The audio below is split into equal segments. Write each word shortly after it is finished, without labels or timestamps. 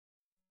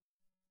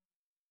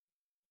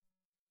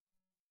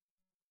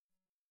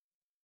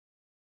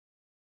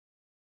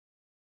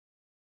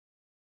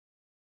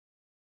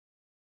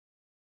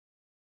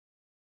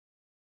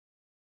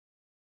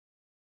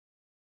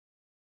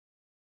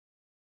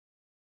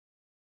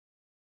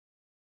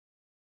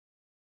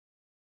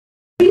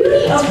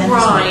of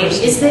RIME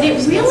is that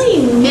it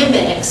really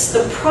mimics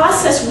the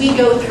process we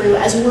go through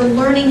as we're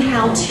learning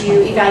how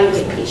to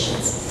evaluate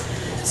patients.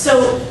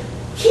 So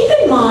keep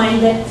in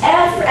mind that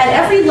at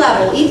every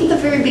level, even the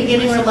very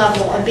beginning or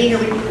level of being a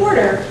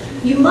reporter,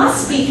 you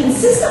must be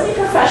consistently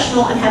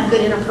professional and have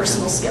good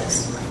interpersonal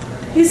skills.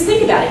 Because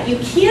think about it, you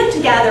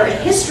can't gather a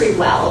history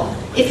well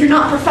if you're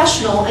not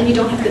professional and you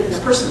don't have good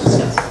interpersonal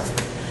skills.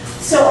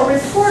 So a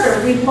reporter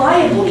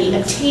reliably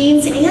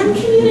obtains and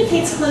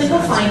communicates clinical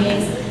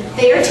findings.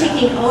 They are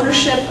taking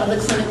ownership of the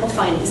clinical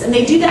findings. And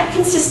they do that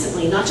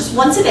consistently, not just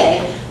once a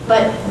day,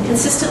 but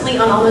consistently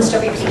on almost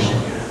every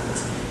patient.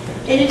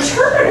 An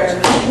interpreter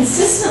can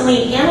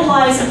consistently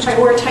analyze and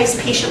prioritize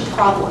patient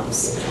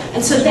problems.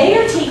 And so they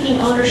are taking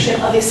ownership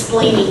of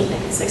explaining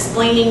things,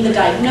 explaining the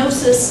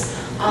diagnosis,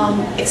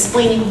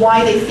 explaining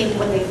why they think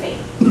what they think.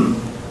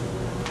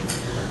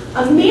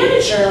 A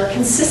manager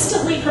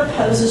consistently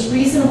proposes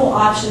reasonable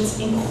options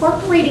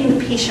incorporating the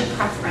patient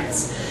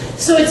preference.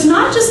 So it's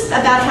not just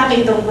about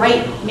having the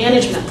right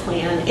management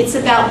plan, it's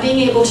about being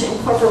able to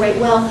incorporate,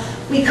 well,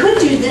 we could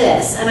do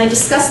this, and I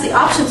discussed the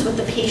options with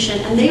the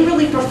patient, and they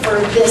really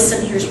prefer this,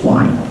 and here's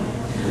why.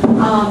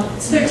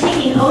 So they're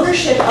taking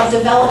ownership of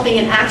developing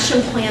an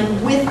action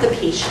plan with the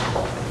patient.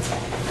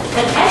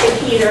 An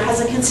educator has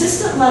a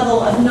consistent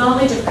level of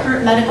knowledge of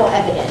current medical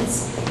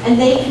evidence, and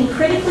they can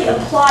critically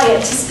apply it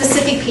to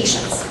specific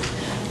patients.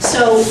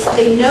 So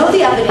they know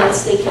the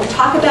evidence, they can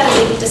talk about it,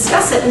 they can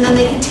discuss it, and then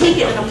they can take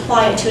it and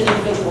apply it to an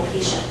individual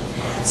patient.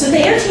 So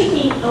they are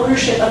taking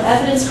ownership of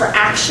evidence for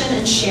action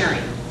and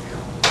sharing.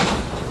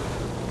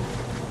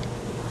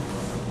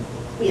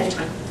 We have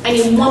time. I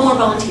need one more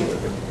volunteer.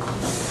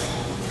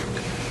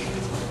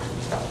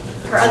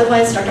 Or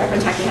otherwise, Dr.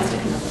 Apataki has to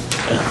come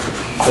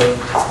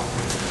up.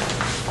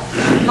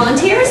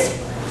 Volunteers?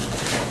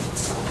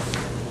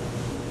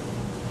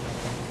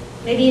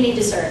 Maybe you need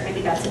dessert.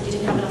 Maybe that's it. You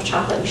didn't have enough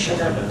chocolate and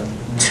sugar.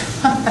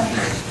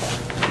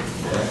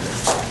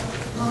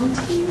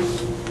 Volunteer.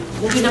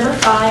 We'll be number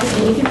 5,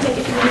 and you can pick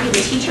if you want to be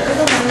the teacher or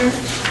the learner.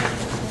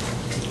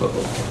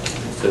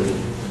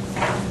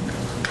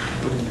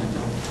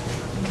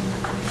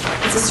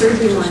 It's a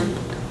surgery one.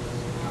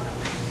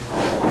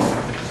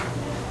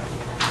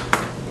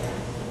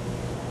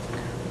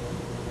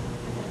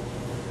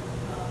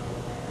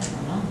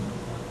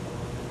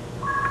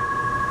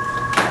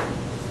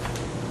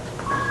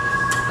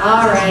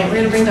 All right, we're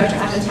going to bring Dr.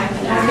 Apataki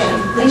to action.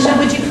 Leisha,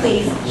 would you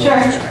please? Sure.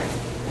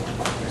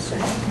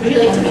 Would you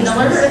like to be the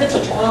learner or the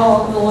teacher?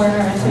 Oh, the learner,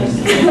 I think.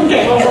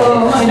 Okay.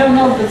 Although I don't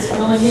know if it's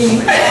really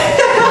me.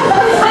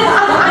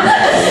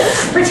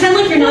 Pretend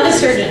like you're not a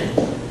surgeon.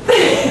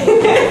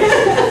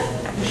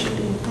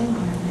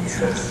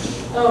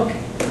 Okay.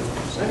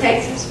 Okay.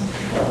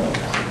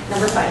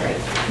 Number 5, right?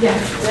 Yeah.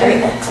 Very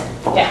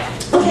good. Yeah.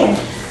 Okay.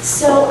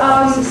 So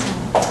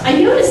I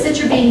noticed that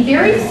you're being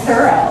very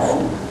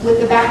thorough with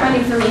the background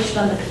information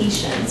on the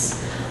patients.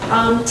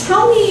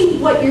 Tell me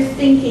what you're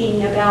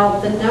thinking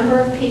about the number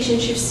of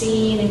patients you've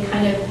seen and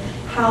kind of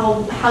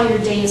how your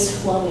day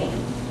is flowing.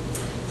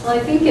 Well, I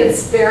think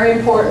it's very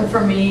important for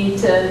me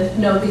to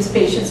know these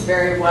patients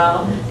very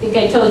well. I think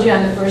I told you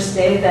on the first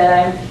day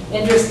that I'm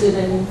interested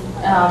in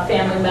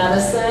family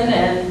medicine,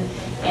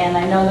 and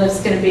I know that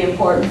it's going to be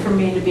important for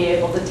me to be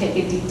able to take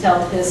a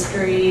detailed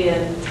history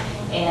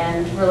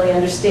and really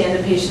understand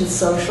the patient's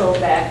social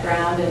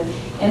background,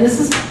 and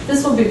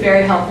this will be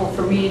very helpful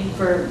for me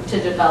to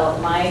develop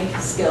my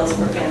skills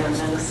for family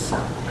medicine.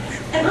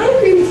 And I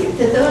agree with you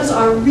that those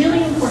are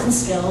really important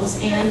skills,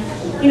 and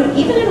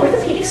even in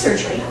orthopedic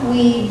surgery,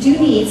 we do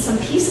need some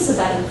pieces of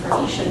that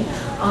information.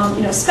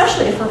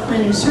 Especially if we're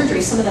planning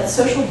surgery, some of that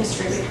social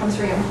history becomes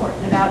very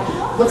important about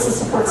what's the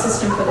support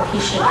system for the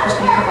patient who's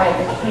going to provide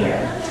the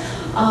care.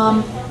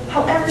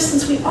 However,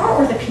 since we are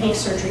orthopedic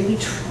surgery,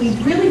 we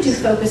really do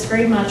focus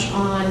very much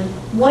on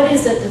what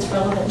is it that's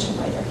relevant to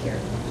why they're here.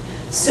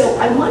 So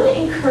I want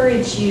to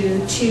encourage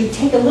you to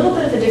take a little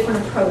bit of a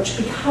different approach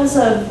because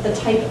of the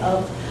type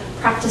of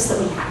practice that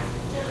we have.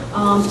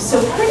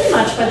 So pretty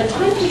much by the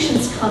time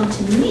patients come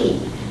to me,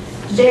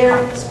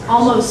 we're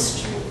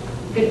almost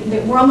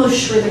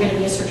sure they're going to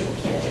be a surgical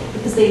candidate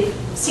because they've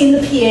seen the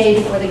PA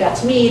before they got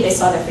to me, they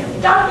saw their family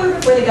doctor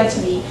before they got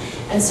to me,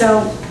 and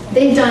so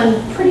they've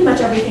done pretty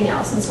much everything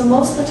else, and so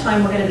most of the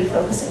time we're going to be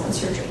focusing on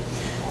surgery.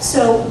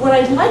 So what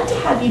I'd like to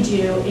have you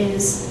do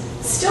is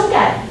still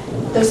get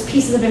those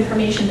pieces of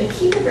information, but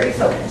keep it very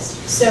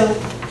focused. So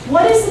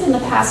what is it in the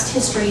past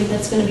history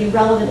that's going to be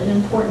relevant and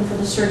important for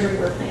the surgery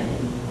we're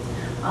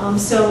planning?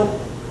 So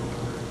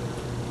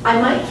I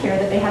might care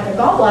that they have their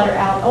gallbladder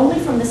out only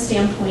from the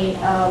standpoint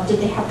of did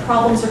they have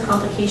problems or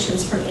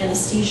complications from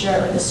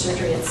anesthesia or the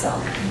surgery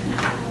itself.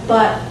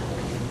 But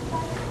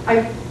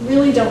I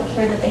really don't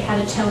care that they had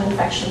a toe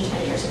infection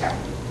 10 years ago,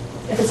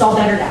 if it's all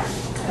better now,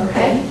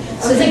 okay?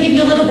 So does that give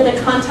you a little bit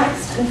of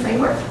context and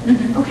framework?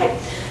 Okay,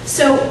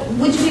 so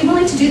would you be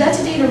willing to do that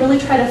today to really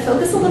try to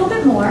focus a little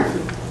bit more?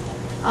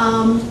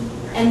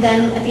 And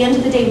then at the end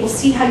of the day, we'll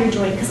see how you're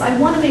doing, because I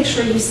want to make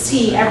sure you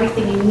see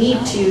everything you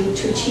need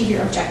to achieve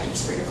your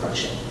objectives for your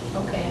clerkship.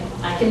 Okay,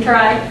 I can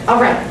try.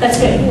 All right, that's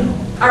good.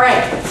 All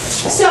right,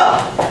 so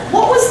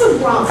what was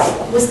the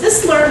RIME? Was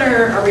this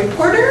learner a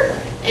reporter,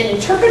 an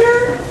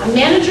interpreter, a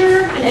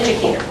manager, an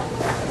educator?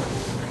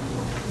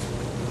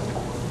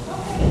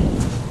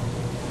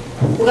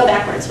 We'll go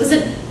backwards.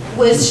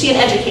 Was she an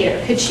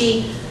educator? Could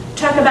she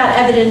talk about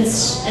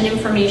evidence and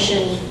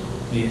information?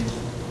 Yeah.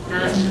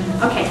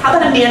 Okay, how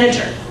about a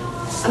manager?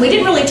 And we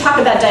didn't really talk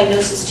about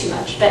diagnosis too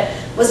much, but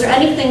was there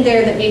anything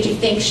there that made you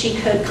think she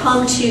could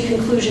come to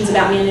conclusions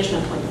about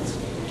management plans?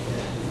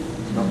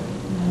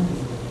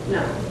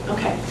 No.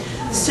 Okay.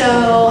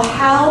 So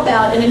how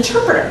about an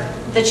interpreter?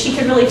 That she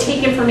could really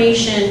take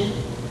information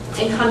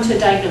and come to a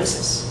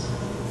diagnosis?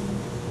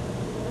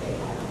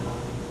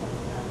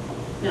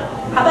 No.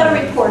 How about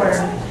a reporter?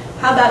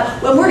 How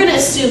about, well, we're going to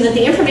assume that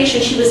the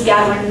information she was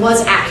gathering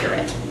was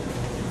accurate.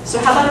 So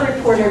how about a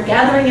reporter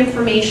gathering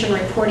information,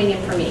 reporting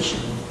information?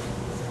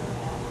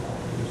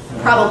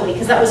 Probably,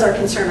 because that was our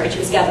concern, right? She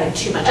was gathering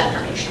too much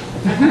information.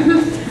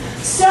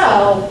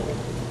 So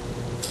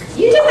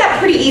you did that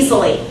pretty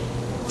easily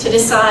to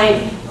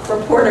decide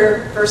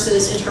reporter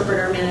versus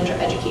interpreter, manager,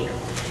 educator.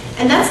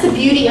 And that's the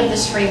beauty of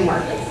this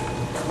framework.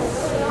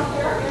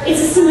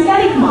 It's a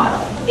synthetic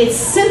model. It's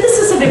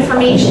synthesis of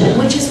information,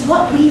 which is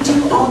what we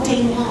do all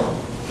day long.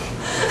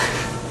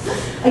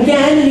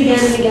 Again and again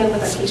and again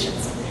with our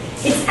patients.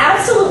 It's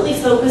absolutely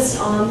focused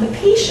on the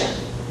patient.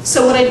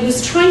 So what I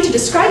was trying to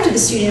describe to the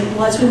student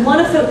was we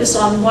want to focus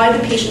on why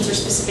the patients are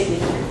specifically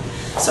here.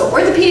 So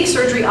orthopedic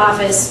surgery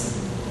office,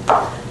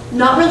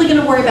 not really going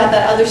to worry about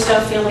that other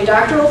stuff. Family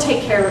doctor will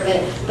take care of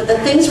it. But the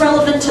things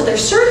relevant to their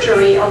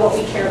surgery are what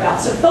we care about.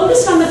 So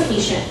focused on the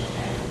patient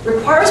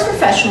requires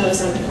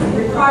professionalism,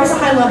 requires a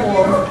high level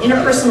of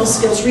interpersonal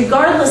skills,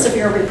 regardless if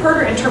you're a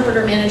reporter,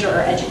 interpreter, manager,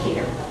 or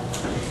educator.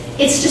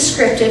 It's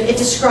descriptive. It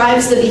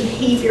describes the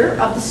behavior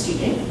of the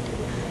student.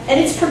 And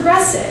it's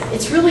progressive.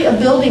 It's really a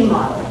building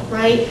model,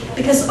 right?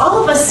 Because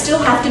all of us still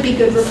have to be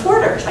good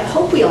reporters. I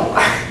hope we all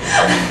are.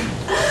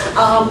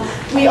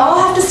 We all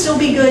have to still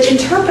be good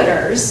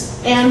interpreters,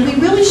 and we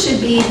really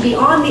should be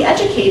beyond the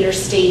educator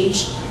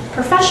stage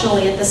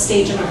professionally at this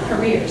stage in our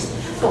careers.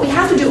 But we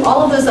have to do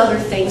all of those other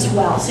things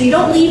well. So you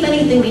don't leave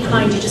anything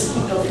behind, you just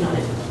keep building on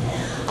it.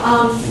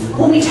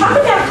 When we talk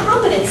about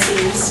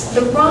competencies,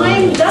 the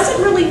RIME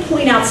doesn't really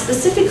point out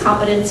specific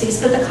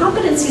competencies, but the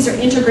competencies are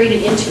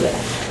integrated into it.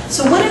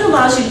 So what it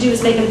allows you to do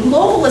is make a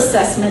global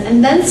assessment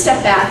and then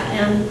step back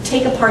and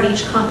take apart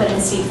each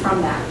competency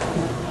from that.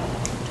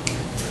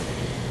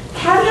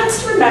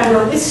 Caveats to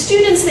remember, with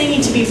students they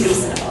need to be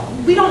reasonable.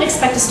 We don't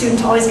expect a student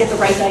to always get the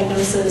right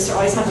diagnosis or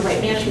always have the right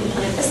management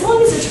plan, as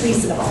long as it's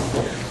reasonable.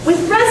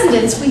 With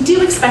residents, we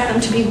do expect them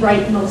to be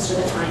right most of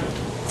the time.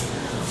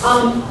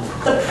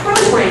 The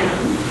program,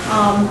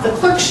 the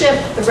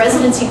clerkship, the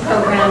residency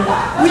program,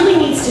 really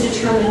needs to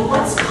determine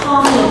what's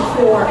common and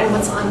core and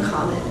what's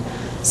uncommon.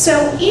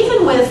 So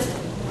even with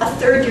a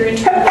third-year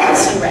internal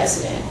medicine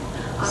resident,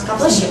 God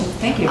bless you.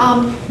 Thank you.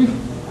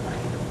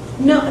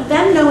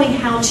 Them knowing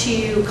how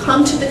to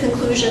come to the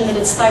conclusion that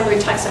it's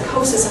thyroid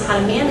toxicosis and how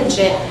to manage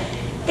it,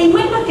 they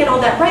might not get all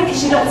that right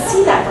because you don't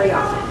see that very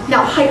often.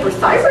 Now,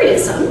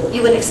 hyperthyroidism,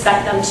 you would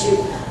expect them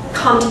to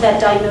come to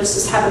that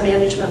diagnosis, have a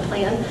management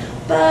plan.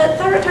 But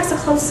thyroid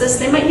toxicosis,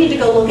 they might need to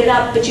go look it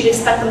up, but you'd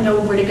expect them to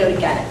know where to go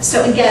to get it.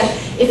 So again,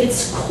 if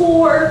it's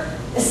core,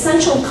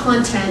 essential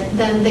content,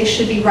 then they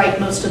should be right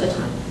most of the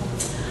time.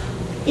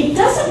 It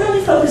doesn't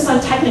really focus on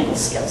technical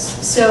skills.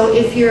 So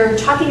if you're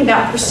talking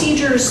about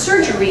procedures,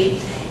 surgery,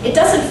 it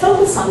doesn't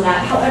focus on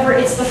that. However,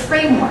 it's the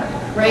framework,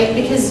 right?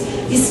 Because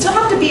you still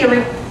have to be a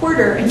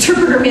reporter,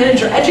 interpreter,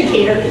 manager,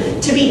 educator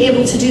to be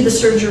able to do the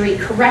surgery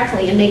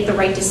correctly and make the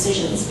right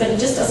decisions. But it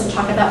just doesn't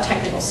talk about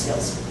technical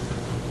skills.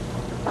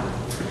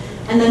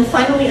 And then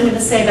finally, I'm going to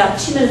say about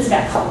 2 minutes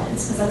about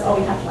competence, because that's all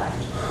we have left.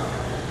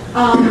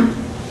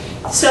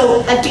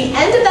 So at the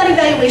end of that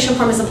evaluation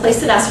form is a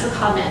place that asks for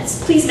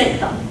comments. Please make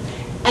them.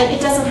 And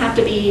it doesn't have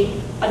to be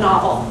a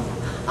novel.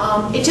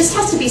 It just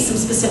has to be some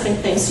specific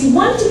things. So you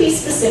want to be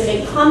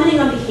specific, commenting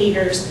on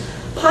behaviors,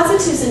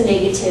 positives and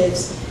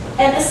negatives,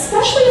 and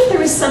especially if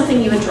there is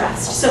something you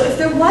addressed. So if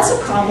there was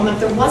a problem, if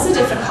there was a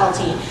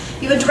difficulty,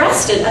 you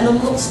addressed it, and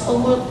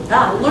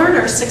the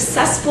learner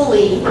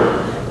successfully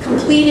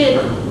completed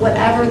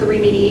whatever the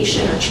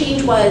remediation or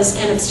change was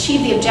and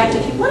achieved the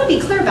objective. You want to be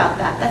clear about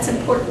that. That's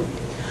important.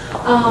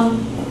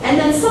 And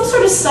then some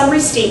sort of summary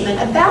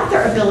statement about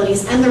their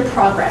abilities and their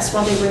progress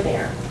while they were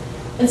there.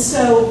 And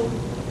so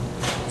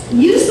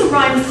use the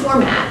RIME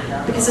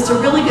format because it's a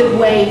really good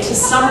way to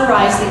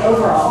summarize the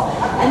overall.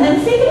 And then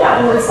think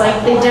about words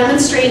like they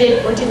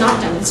demonstrated or did not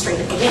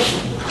demonstrate if they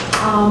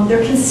didn't.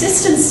 Their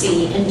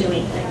consistency in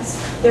doing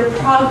things, their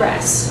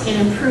progress in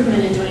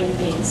improvement in doing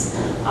things,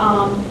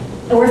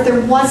 or if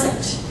there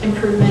wasn't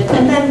improvement,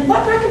 and then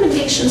what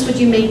recommendations would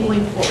you make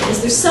going forward?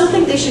 Is there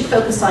something they should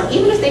focus on?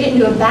 Even if they didn't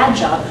do a bad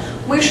job,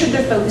 where should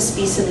their focus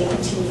be so they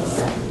continue to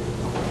learn?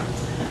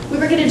 We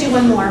were going to do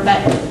one more,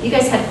 but you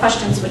guys had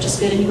questions, which is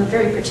good, and you were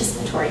very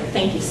participatory.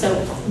 Thank you.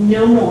 So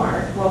no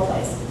more role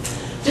plays.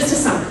 Just a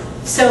summary.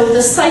 So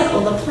the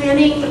cycle, the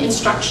planning,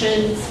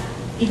 instruction,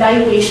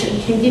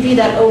 evaluation can give you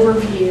that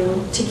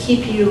overview to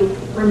keep you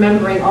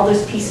remembering all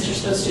those pieces you're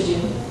supposed to do.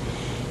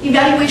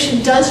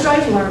 Evaluation does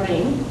drive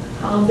learning.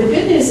 The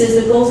good news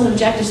is the goals and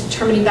objectives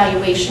determine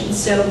evaluation,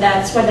 so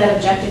that's why that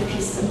objective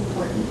piece is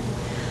important.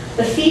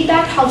 The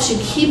feedback helps you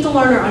keep the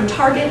learner on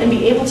target and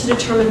be able to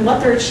determine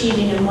what they're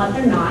achieving and what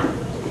they're not.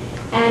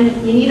 And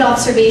you need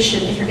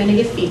observation if you're going to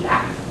give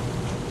feedback.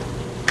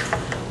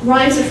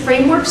 RIME's a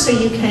framework so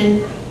you can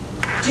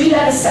do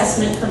that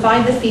assessment,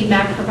 provide the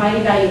feedback, provide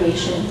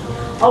evaluation.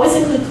 Always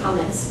include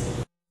comments.